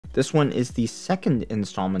This one is the second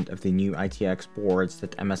installment of the new ITX boards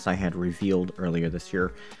that MSI had revealed earlier this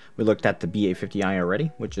year. We looked at the B850i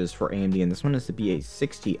already, which is for AMD, and this one is the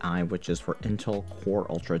B860i, which is for Intel Core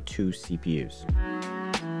Ultra 2 CPUs.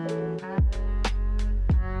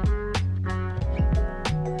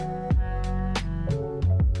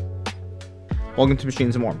 Welcome to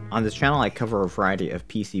Machines and More. On this channel, I cover a variety of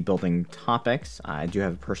PC building topics. I do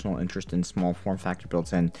have a personal interest in small form factor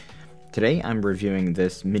builds, and today I'm reviewing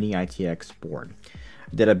this mini-itx board.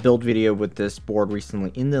 I did a build video with this board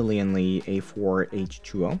recently in the Lian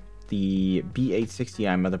A4H20. The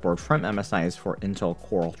B860i motherboard from MSI is for Intel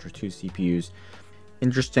Core Ultra 2 CPUs.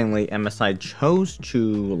 Interestingly, MSI chose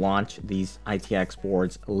to launch these ITX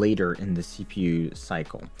boards later in the CPU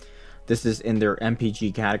cycle. This is in their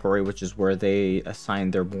MPG category, which is where they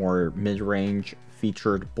assign their more mid-range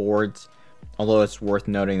featured boards. Although it's worth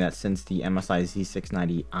noting that since the MSI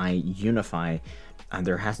Z690i Unify,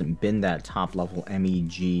 there hasn't been that top-level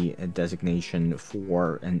MEG designation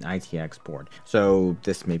for an ITX board. So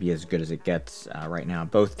this may be as good as it gets right now.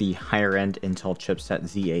 Both the higher-end Intel chipset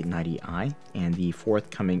Z890i and the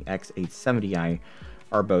forthcoming X870i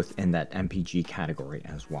are both in that MPG category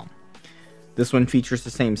as well. This one features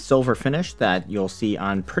the same silver finish that you'll see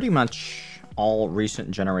on pretty much all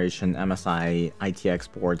recent generation MSI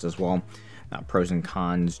ITX boards as well. Pros and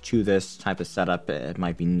cons to this type of setup: it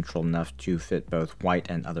might be neutral enough to fit both white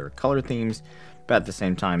and other color themes, but at the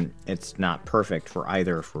same time, it's not perfect for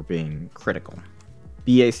either if we're being critical.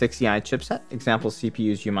 B860i chipset. Example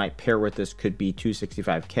CPUs you might pair with this could be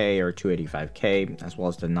 265K or 285K, as well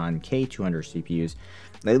as the non-K200 CPUs.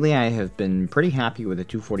 Lately, I have been pretty happy with the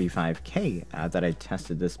 245K that I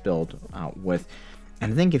tested this build out with.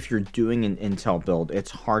 And I think if you're doing an Intel build, it's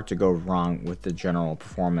hard to go wrong with the general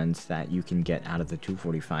performance that you can get out of the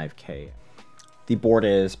 245K. The board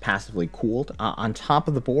is passively cooled. On top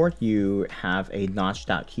of the board, you have a notched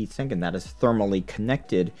out heatsink, and that is thermally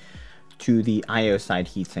connected to the I/O side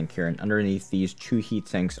heatsink here. And underneath these two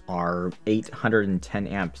heatsinks are 810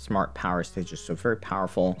 amp smart power stages, so very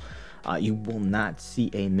powerful. You will not see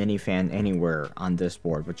a mini fan anywhere on this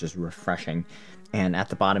board, which is refreshing. And at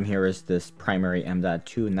the bottom here is this primary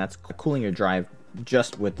M.2, and that's cooling your drive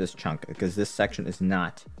just with this chunk, because this section is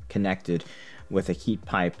not connected with a heat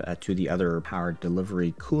pipe to the other power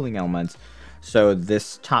delivery cooling elements. So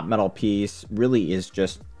this top metal piece really is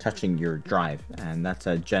just touching your drive, and that's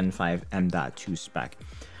a Gen 5 M.2 spec.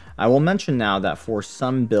 I will mention now that for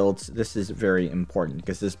some builds, this is very important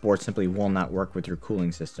because this board simply will not work with your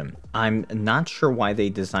cooling system. I'm not sure why they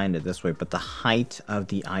designed it this way, but the height of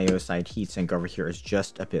the I/O side heatsink over here is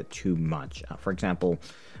just a bit too much. For example,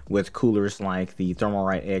 with coolers like the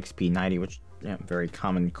Thermalright AXP90, which is a very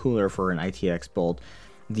common cooler for an ITX build,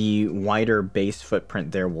 the wider base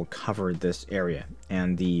footprint there will cover this area,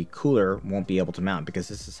 and the cooler won't be able to mount because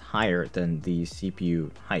this is higher than the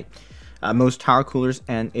CPU height. Most tower coolers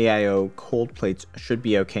and AIO cold plates should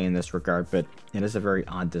be okay in this regard, but it is a very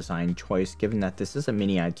odd design choice given that this is a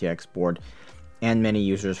mini ITX board and many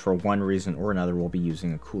users for one reason or another will be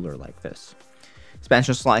using a cooler like this.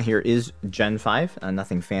 Expansion slot here is Gen 5,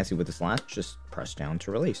 nothing fancy with this latch, just press down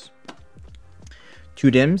to release.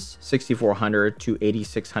 Two DIMMs, 6400 to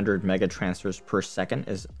 8600 mega transfers per second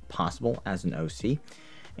is possible as an OC.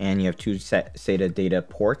 And you have two SATA data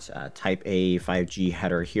ports, Type A 5G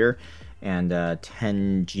header here, and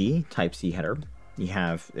 10G Type C header. You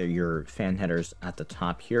have your fan headers at the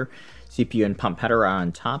top here. CPU and pump header are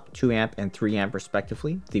on top, 2 amp and 3 amp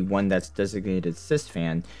respectively. The one that's designated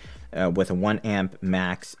sysfan with a 1 amp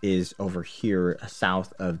max is over here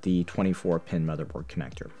south of the 24-pin motherboard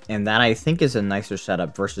connector. And that I think is a nicer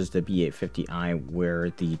setup versus the B850i,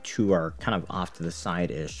 where the two are kind of off to the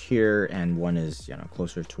side-ish here, and one is,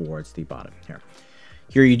 closer towards the bottom here.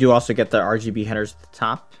 Here you do also get the RGB headers at the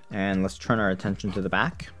top, and let's turn our attention to the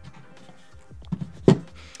back.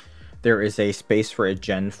 There is a space for a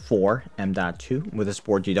Gen 4 M.2. With this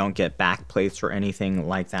board, you don't get back plates or anything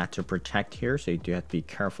like that to protect here, so you do have to be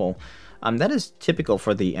careful. That is typical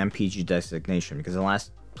for the MPG designation, because the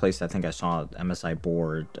last place I think I saw MSI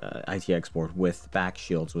board, ITX board with back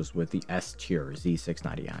shields was with the S tier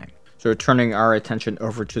Z690i. So turning our attention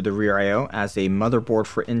over to the rear I/O, as a motherboard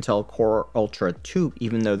for Intel Core Ultra 2,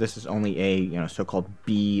 even though this is only a so-called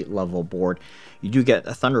B level board, you do get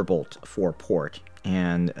a Thunderbolt 4 port,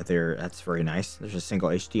 and that's very nice. There's a single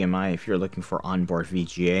HDMI if you're looking for onboard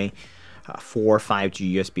VGA, 4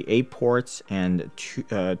 5G USB-A ports, and two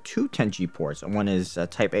 10G ports. One is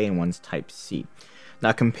Type A and one's Type C.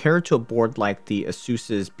 Now, compared to a board like the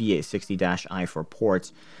ASUS's B860i for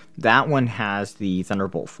ports, that one has the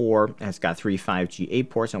Thunderbolt 4, and it's got 3 5G 8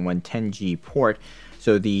 ports and one 10G port.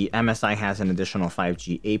 So the MSI has an additional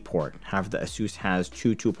 5G A port. However, the ASUS has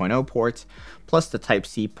two 2.0 ports, plus the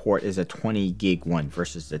Type-C port is a 20 gig one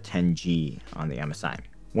versus the 10G on the MSI.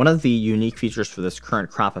 One of the unique features for this current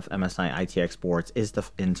crop of MSI ITX boards is the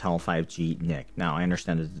Intel 5G NIC. Now, I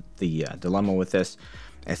understand the dilemma with this.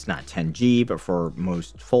 It's not 10G, but for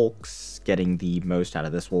most folks, getting the most out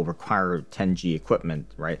of this will require 10G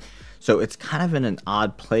equipment, right? So it's kind of in an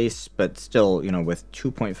odd place, but still, you know, with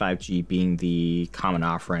 2.5G being the common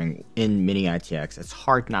offering in mini-itx, it's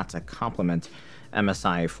hard not to compliment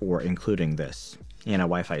MSI for including this in a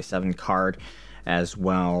Wi-Fi 7 card. As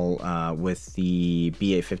well, with the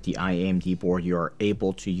B860I AMD board, you are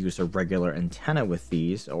able to use a regular antenna with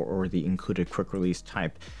these, or the included quick release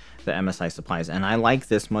type the MSI supplies. And I like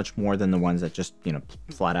this much more than the ones that just, you know,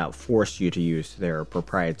 flat out force you to use their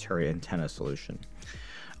proprietary antenna solution.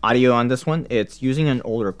 Audio on this one, it's using an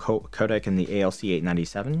older codec in the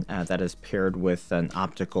ALC897 that is paired with an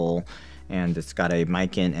optical, and it's got a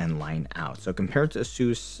mic in and line out. So compared to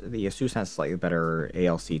ASUS, the ASUS has slightly better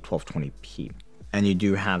ALC 1220p. And you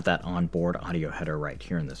do have that onboard audio header right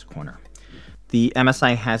here in this corner. The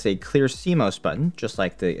MSI has a clear CMOS button, just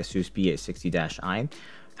like the ASUS B860I.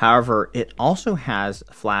 However, it also has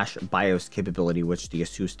flash BIOS capability, which the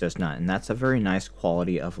ASUS does not, and that's a very nice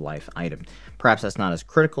quality of life item. Perhaps that's not as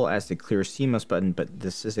critical as the clear CMOS button, but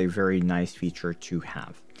this is a very nice feature to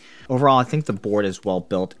have. Overall, I think the board is well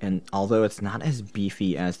built, and although it's not as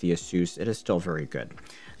beefy as the ASUS, it is still very good.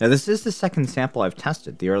 Now, this is the second sample I've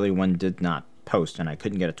tested. The early one did not post, and I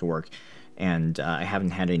couldn't get it to work, and I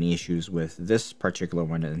haven't had any issues with this particular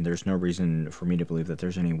one, and there's no reason for me to believe that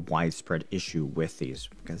there's any widespread issue with these,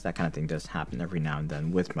 because that kind of thing does happen every now and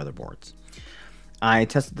then with motherboards. I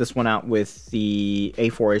tested this one out with the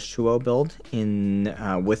A4H2O build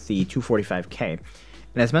with the 245K,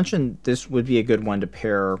 and as mentioned, this would be a good one to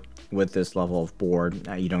pair with this level of board.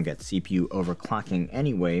 You don't get CPU overclocking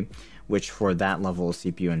anyway, which for that level of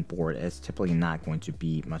CPU and board is typically not going to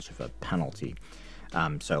be much of a penalty.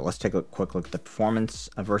 So let's take a quick look at the performance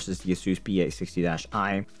versus the ASUS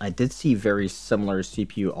B860I. I did see very similar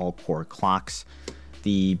CPU all-core clocks.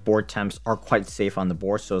 The board temps are quite safe on the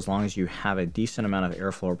board, so as long as you have a decent amount of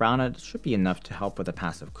airflow around it, it should be enough to help with the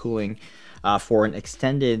passive cooling. For an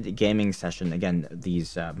extended gaming session, again,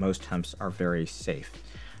 these most temps are very safe.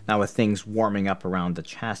 Now, with things warming up around the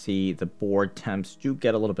chassis, the board temps do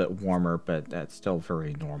get a little bit warmer, but that's still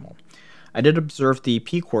very normal. I did observe the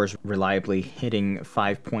P cores reliably hitting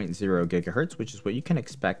 5.0 gigahertz, which is what you can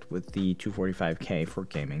expect with the 245K for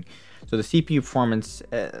gaming. So the CPU performance,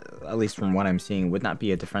 at least from what I'm seeing, would not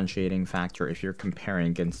be a differentiating factor if you're comparing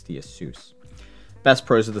against the ASUS. Best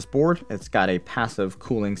pros of this board, it's got a passive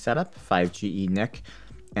cooling setup, 5GE NIC,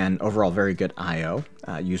 and overall very good I/O,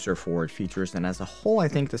 user-forward features, and as a whole, I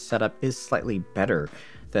think the setup is slightly better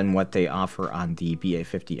than what they offer on the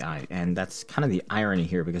B850i, and that's kind of the irony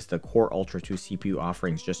here because the Core Ultra 2 CPU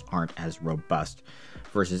offerings just aren't as robust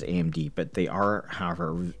versus AMD, but they are,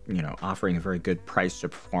 however, you know, offering a very good price to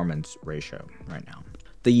performance ratio right now.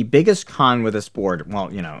 The biggest con with this board,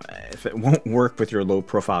 well, you know, if it won't work with your low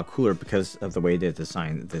profile cooler because of the way they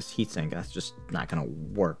designed this heatsink, that's just not going to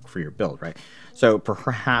work for your build, right? So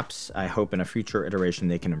perhaps I hope in a future iteration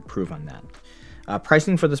they can improve on that.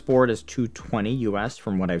 Pricing for this board is $220 US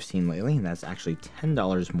from what I've seen lately, and that's actually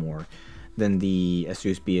 $10 more than the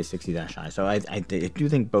ASUS B860i. So I do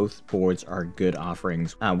think both boards are good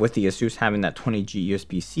offerings, with the ASUS having that 20G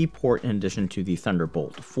USB-C port in addition to the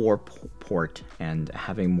Thunderbolt 4 port and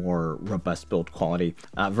having more robust build quality,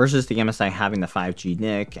 versus the MSI having the 5G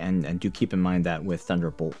NIC, and do keep in mind that with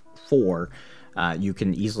Thunderbolt 4, you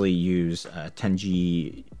can easily use a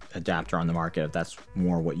 10G adapter on the market if that's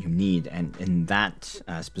more what you need, and in that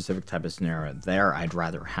specific type of scenario there, I'd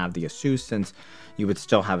rather have the ASUS, since you would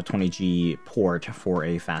still have a 20G port for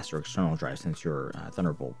a faster external drive since your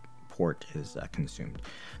Thunderbolt port is consumed.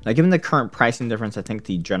 Now, given the current pricing difference, I think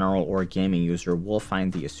the general or gaming user will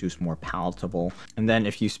find the ASUS more palatable. And then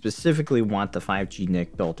if you specifically want the 5G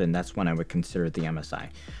NIC built in, that's when I would consider the MSI.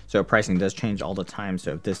 So pricing does change all the time.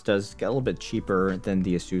 So if this does get a little bit cheaper than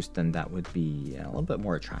the ASUS, then that would be a little bit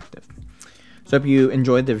more attractive. So if you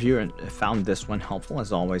enjoyed the review and found this one helpful,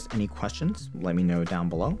 as always, any questions, let me know down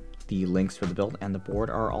below. The links for the build and the board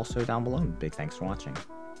are also down below. Big thanks for watching.